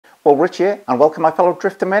Well, Rich here, and welcome my fellow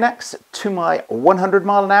drifter maniacs to my 100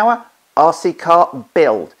 mile an hour RC car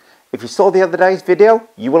build. If you saw the other day's video,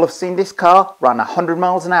 you will have seen this car run 100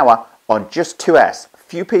 miles an hour on just 2S. A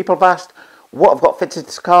few people have asked what I've got fitted to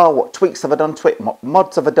this car, what tweaks have I done to it, what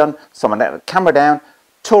mods have I done. So I'm going to let the camera down,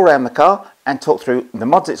 tour around the car and talk through the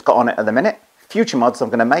mods it's got on it at the minute, future mods I'm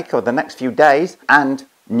going to make over the next few days, and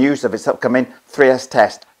news of its upcoming 3S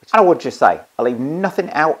test. And I would just say, I'll leave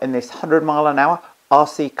nothing out in this 100 mile an hour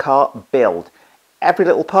RC car build. Every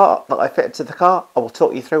little part that I fitted to the car, I will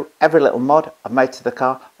talk you through. Every little mod I've made to the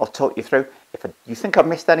car, I'll talk you through. If you think I've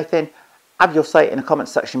missed anything, have your say in the comment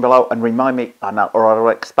section below and remind me, or I'll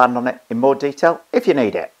expand on it in more detail if you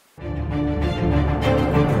need it.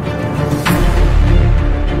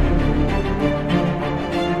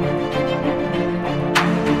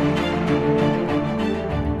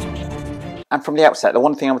 And from the outset, the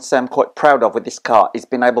one thing I would say I'm quite proud of with this car is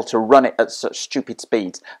being able to run it at such stupid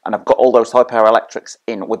speeds. And I've got all those high power electrics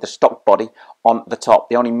in with the stock body on the top.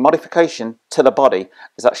 The only modification to the body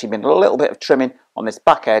has actually been a little bit of trimming on this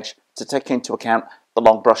back edge to take into account the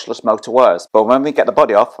long brushless motor wires. But when we get the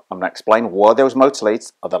body off, I'm going to explain why those motor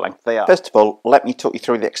leads are the length they are. First of all, let me talk you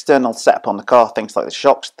through the external setup on the car, things like the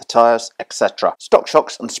shocks, the tyres, etc. Stock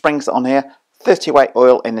shocks and springs on here, 30 weight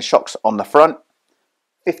oil in the shocks on the front,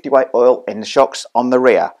 50 weight oil in the shocks on the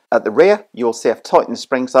rear. At the rear, you will see I've tightened the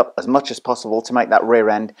springs up as much as possible to make that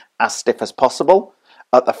rear end as stiff as possible.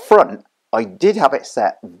 At the front, I did have it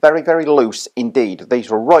set very, very loose indeed. These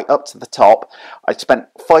were right up to the top. I spent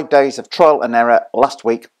 5 days of trial and error last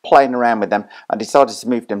week playing around with them and decided to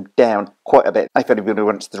move them down quite a bit. If anybody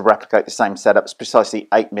wants to replicate the same setup, it's precisely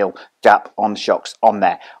 8mm gap on the shocks on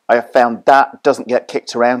there. I have found that doesn't get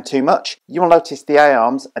kicked around too much. You will notice the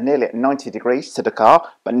A-arms are nearly at 90 degrees to the car,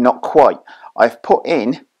 but not quite. I've put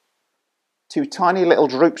in 2 tiny little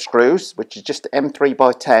droop screws, which is just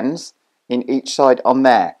M3x10s, in each side on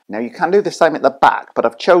there. Now you can do the same at the back, but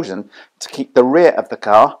I've chosen to keep the rear of the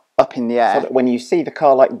car up in the air, so that when you see the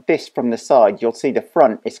car like this from the side, you'll see the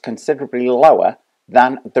front is considerably lower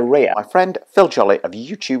than the rear. My friend Phil Jolly of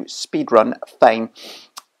YouTube speedrun fame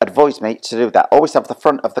advised me to do that. Always have the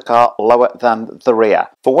front of the car lower than the rear.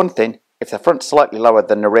 For one thing, if the front's slightly lower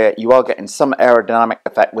than the rear, you are getting some aerodynamic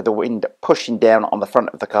effect with the wind pushing down on the front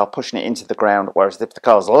of the car, pushing it into the ground, whereas if the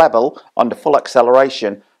car's level, under full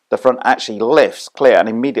acceleration, the front actually lifts clear and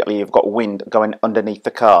immediately you've got wind going underneath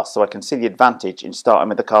the car. So I can see the advantage in starting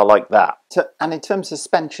with the car like that. And in terms of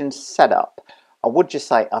suspension setup, I would just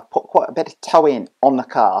say I've put quite a bit of toe in on the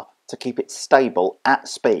car to keep it stable at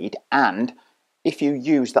speed. And if you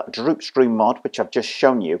use that droop screw mod, which I've just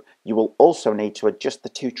shown you, you will also need to adjust the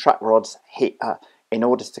 2 track rods here in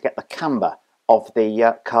order to get the camber of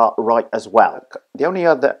the car right as well. The only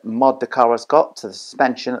other mod the car has got to the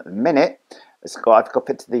suspension at the minute, I've got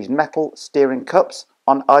fitted these metal steering cups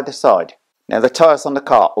on either side. Now the tyres on the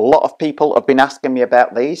car, a lot of people have been asking me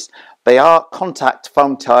about these. They are contact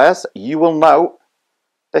foam tyres. You will know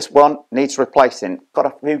this one needs replacing. Got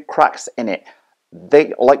a few cracks in it.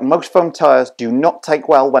 They, like most foam tyres, do not take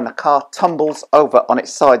well when the car tumbles over on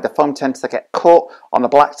its side. The foam tends to get caught on the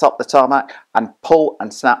blacktop, the tarmac, and pull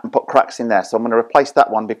and snap and put cracks in there. So I'm going to replace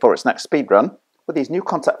that one before its next speed run with these new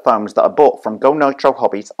contact foams that I bought from Go Nitro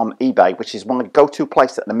Hobbies on eBay, which is my go-to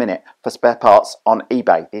place at the minute for spare parts on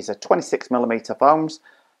eBay. These are 26mm foams,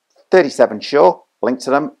 37 Sure, link to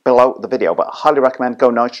them below the video, but I highly recommend Go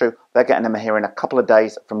Nitro. They're getting them here in a couple of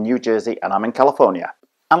days from New Jersey and I'm in California.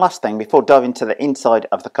 And last thing, before diving to the inside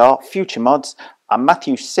of the car, future mods,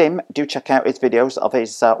 Matthew Sim, do check out his videos of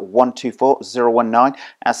his 124019,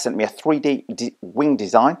 has sent me a 3D wing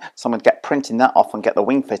design, so I'm going to get printing that off and get the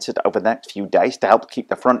wing fitted over the next few days to help keep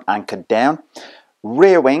the front anchored down.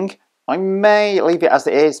 Rear wing, I may leave it as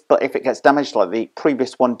it is, but if it gets damaged like the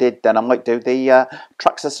previous one did, then I might do the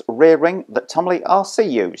Traxxas rear ring that Wltoys RC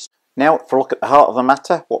used. Now, for a look at the heart of the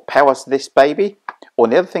matter, what powers this baby? Well,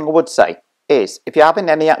 the other thing I would say is, if you're having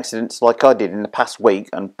any accidents like I did in the past week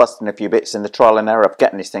and busting a few bits in the trial and error of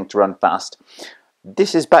getting this thing to run fast,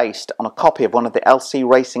 this is based on a copy of one of the LC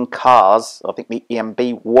racing cars, I think the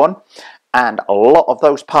EMB1, and a lot of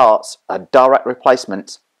those parts are direct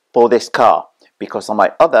replacements for this car, because on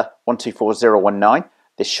my other 124019,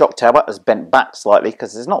 this shock tower has bent back slightly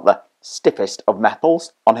because it's not the stiffest of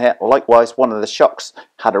metals on here. Likewise, one of the shocks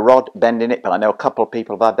had a rod bend in it, but I know a couple of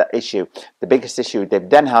people have had that issue. The biggest issue they've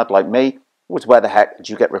then had, like me, was where the heck did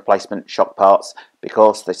you get replacement shock parts,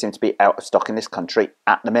 because they seem to be out of stock in this country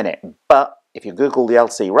at the minute. But If you Google the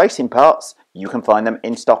LC racing parts, you can find them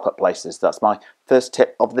in stock at places. That's my first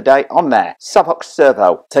tip of the day on there. Savox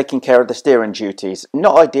servo, taking care of the steering duties.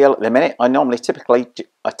 Not ideal at the minute.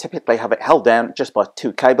 I typically have it held down just by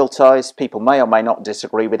 2 cable ties. People may or may not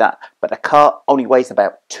disagree with that, but the car only weighs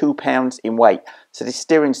about 2 pounds in weight. So this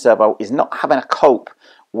steering servo is not having a cope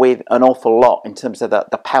with an awful lot in terms of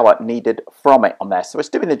the power needed from it on there. So it's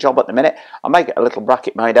doing the job at the minute. I may get a little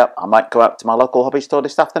bracket made up. I might go out to my local hobby store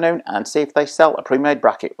this afternoon and see if they sell a pre-made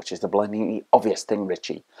bracket, which is the blindingly obvious thing,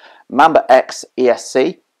 Richie. Mamba X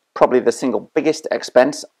ESC, probably the single biggest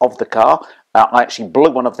expense of the car. I actually blew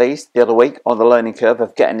one of these the other week on the learning curve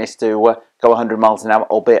of getting this to go 100 miles an hour,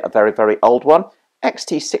 albeit a very, very old one.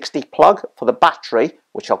 XT60 plug for the battery,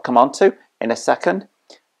 which I'll come on to in a second.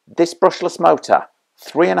 This brushless motor,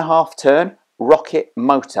 3.5 turn rocket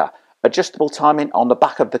motor. Adjustable timing on the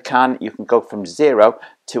back of the can. You can go from 0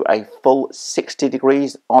 to a full 60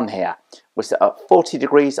 degrees on here. We're set at 40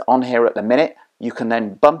 degrees on here at the minute. You can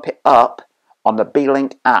then bump it up on the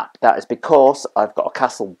B-Link app. That is because I've got a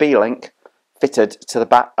Castle B-Link fitted to the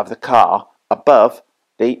back of the car above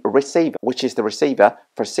the receiver, which is the receiver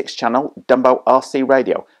for a 6-channel Dumbo RC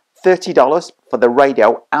radio. $30 for the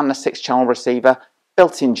radio and the 6-channel receiver.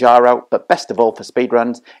 Built-in gyro, but best of all for speed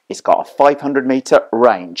runs, it's got a 500 meter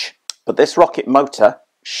range. But this rocket motor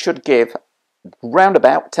should give round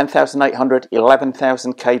about 10,800,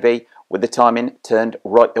 11,000 kV with the timing turned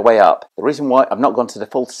right the way up. The reason why I've not gone to the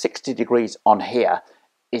full 60 degrees on here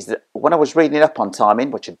is that when I was reading up on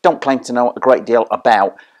timing, which I don't claim to know a great deal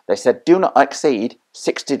about, they said do not exceed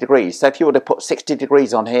 60 degrees. So if you were to put 60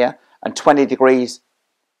 degrees on here and 20 degrees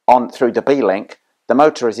on through the B-Link, the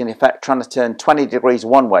motor is in effect trying to turn 20 degrees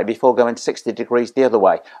one way before going 60 degrees the other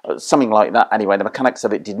way. Something like that anyway. The mechanics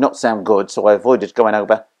of it did not sound good, so I avoided going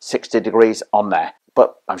over 60 degrees on there.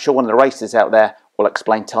 But I'm sure one of the racers out there will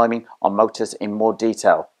explain timing on motors in more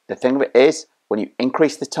detail. The thing of it is, when you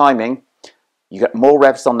increase the timing, you get more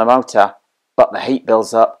revs on the motor, but the heat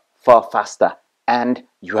builds up far faster, and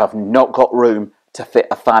you have not got room to fit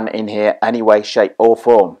a fan in here any way, shape or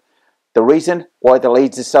form. The reason why the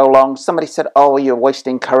leads are so long, somebody said, oh, you're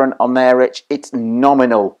wasting current on there, Rich. It's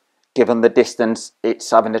nominal given the distance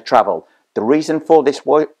it's having to travel. The reason for this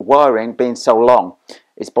wiring being so long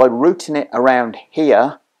is by routing it around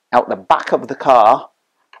here, out the back of the car,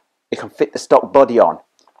 it can fit the stock body on.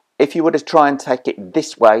 If you were to try and take it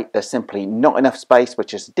this way, there's simply not enough space,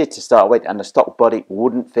 which is did to start with, and the stock body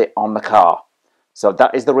wouldn't fit on the car. So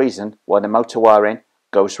that is the reason why the motor wiring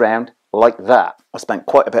goes round like that. I spent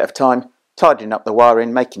quite a bit of time tidying up the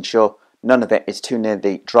wiring, making sure none of it is too near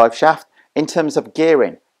the drive shaft. In terms of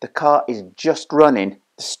gearing, the car is just running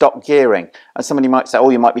the stock gearing. And somebody might say, oh,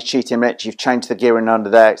 you might be cheating, Rich, you've changed the gearing under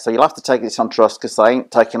there. So you'll have to take this on trust because I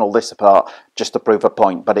ain't taking all this apart just to prove a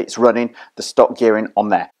point. But it's running the stock gearing on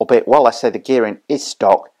there. Albeit, while I say the gearing is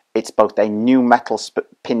stock, it's both a new metal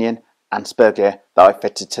pinion and spur gear that I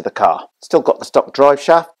fitted to the car. Still got the stock drive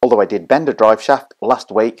shaft, although I did bend a drive shaft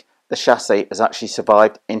last week. The chassis has actually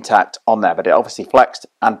survived intact on there, but it obviously flexed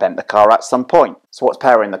and bent the car at some point. So what's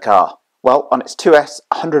powering the car? Well, on its 2S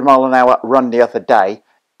 100 mile an hour run the other day,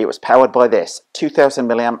 it was powered by this 2000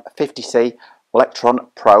 milliamp 50C Electron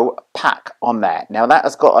Pro pack on there. Now that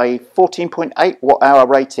has got a 14.8 watt hour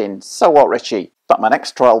rating. So what, Richie? But my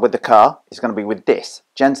next trial with the car is going to be with this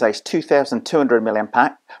Genzace 2200 milliamp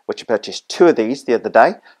pack, which I purchased 2 of these the other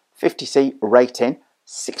day, 50C rating,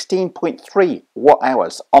 16.3 watt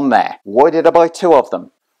hours on there. Why did I buy 2 of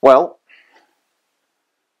them? Well,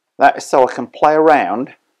 that is so I can play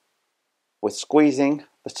around with squeezing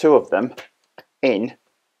the 2 of them in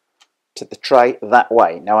to the tray that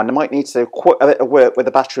way. Now I might need to do quite a bit of work with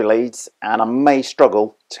the battery leads and I may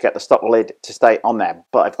struggle to get the stock lid to stay on there,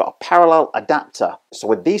 but I've got a parallel adapter. So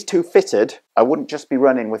with these 2 fitted, I wouldn't just be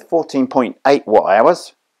running with 14.8 watt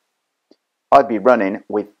hours, I'd be running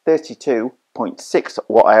with 32.6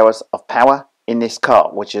 watt hours of power in this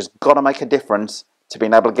car, which has got to make a difference to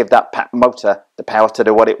being able to give that motor the power to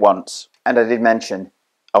do what it wants. And I did mention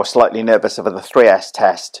I was slightly nervous over the 3S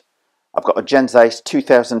test. I've got a Genzace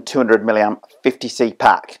 2200 milliamp 50C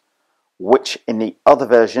pack, which in the other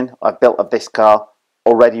version I've built of this car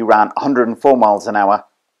already ran 104 miles an hour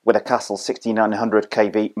with a Castle 6900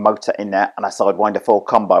 kV motor in there and a sidewinder full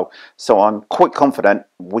combo. So I'm quite confident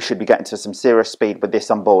we should be getting to some serious speed with this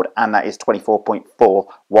on board, and that is 24.4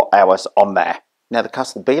 watt hours on there. Now the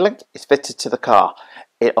Castle B-Link is fitted to the car.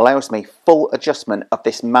 It allows me full adjustment of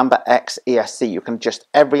this Mamba X ESC. You can adjust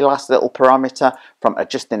every last little parameter, from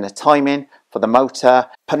adjusting the timing for the motor,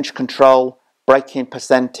 punch control, braking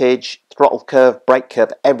percentage, throttle curve, brake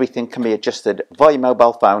curve. Everything can be adjusted via your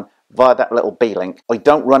mobile phone via that little B-link. I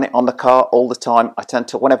don't run it on the car all the time. I tend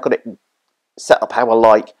to, when I've got it set up how I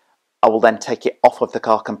like, I will then take it off of the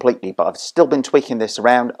car completely, but I've still been tweaking this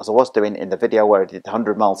around as I was doing in the video where I did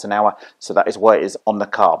 100 miles an hour, so that is where it is on the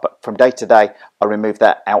car. But from day to day, I remove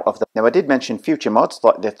that out of the... Now, I did mention future mods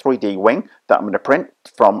like the 3D wing that I'm going to print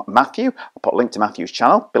from Matthew. I'll put a link to Matthew's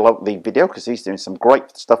channel below the video because he's doing some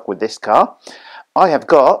great stuff with this car. I have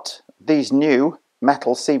got these new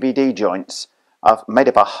metal CVD joints. I've made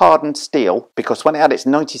of a hardened steel because when it had its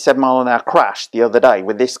 97-mile-an-hour crash the other day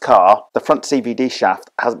with this car, the front CVD shaft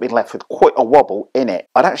has been left with quite a wobble in it.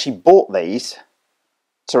 I'd actually bought these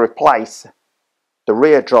to replace the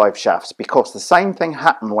rear drive shafts because the same thing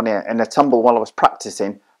happened when in a tumble while I was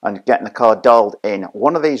practicing and getting the car dialed in.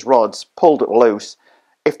 One of these rods pulled it loose.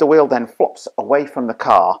 If the wheel then flops away from the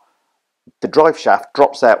car, the drive shaft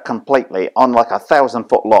drops out completely on like a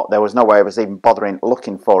 1,000-foot lot. There was no way I was even bothering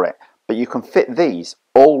looking for it. But you can fit these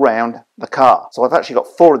all round the car. So I've actually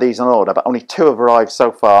got 4 of these on order, but only 2 have arrived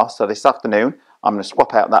so far. So this afternoon, I'm going to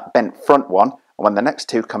swap out that bent front one. And when the next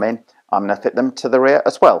 2 come in, I'm going to fit them to the rear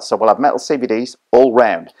as well. So we'll have metal CVDs all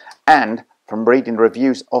round. And from reading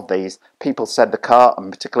reviews of these, people said the car,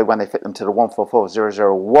 and particularly when they fit them to the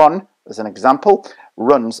 144001, as an example,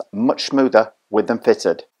 runs much smoother with them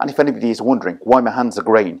fitted. And if anybody is wondering why my hands are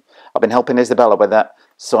green, I've been helping Isabella with that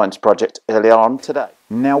science project earlier on today.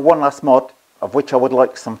 Now, one last mod of which I would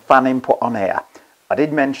like some fan input on here. I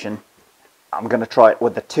did mention I'm going to try it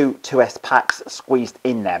with the 2S packs squeezed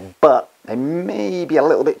in there, but they may be a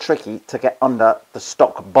little bit tricky to get under the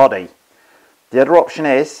stock body. The other option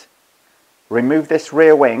is remove this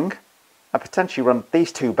rear wing and potentially run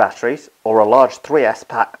these 2 batteries or a large 3S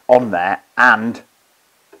pack on there and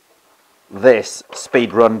this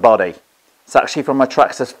speed run body. It's actually from my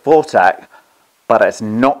Traxxas Fortec, but it's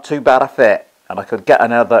not too bad a fit, and I could get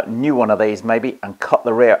another new one of these maybe and cut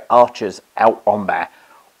the rear arches out on there.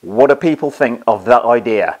 What do people think of that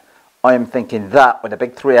idea? I am thinking that with a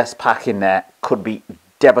big 3S pack in there could be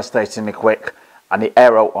devastatingly quick, and the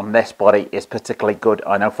aero on this body is particularly good.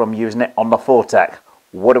 I know from using it on the Fortec.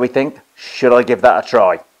 What do we think? Should I give that a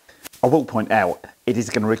try? I will point out it is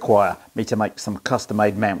going to require me to make some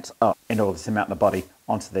custom-made mounts up in order to mount the body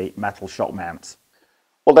onto the metal shock mounts.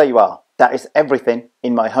 Well, there you are. That is everything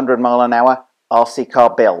in my 100-mile-an-hour RC car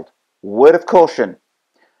build. Word of caution: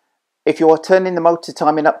 if you are turning the motor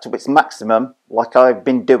timing up to its maximum, like I've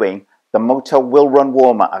been doing, the motor will run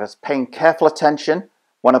warmer. I was paying careful attention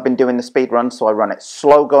when I've been doing the speed run, so I run it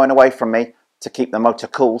slow going away from me to keep the motor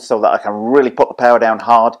cool so that I can really put the power down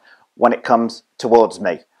hard when it comes towards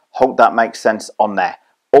me. Hope that makes sense on there.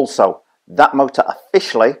 Also, that motor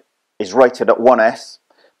officially is rated at 1S,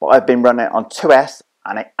 but I've been running it on 2S,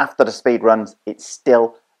 and after the speed runs, it's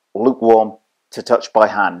still lukewarm to touch by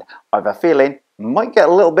hand. I have a feeling it might get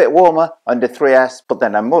a little bit warmer under 3S, but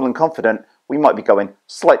then I'm more than confident we might be going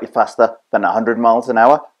slightly faster than 100 miles an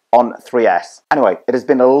hour on 3S. Anyway, it has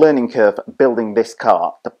been a learning curve building this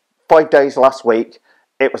car. The 5 days last week,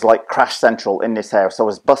 it was like crash central in this house. I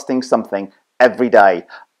was busting something every day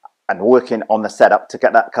and working on the setup to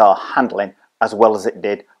get that car handling as well as it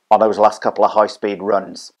did on those last couple of high-speed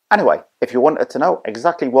runs. Anyway, if you wanted to know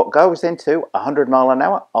exactly what goes into a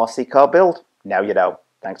 100-mile-an-hour RC car build, now you know.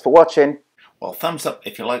 Thanks for watching. Well, thumbs up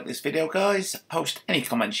if you like this video, guys. Post any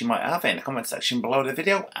comments you might have in the comment section below the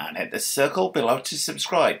video and hit the circle below to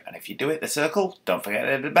subscribe. And if you do hit the circle, don't forget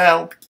to hit the bell.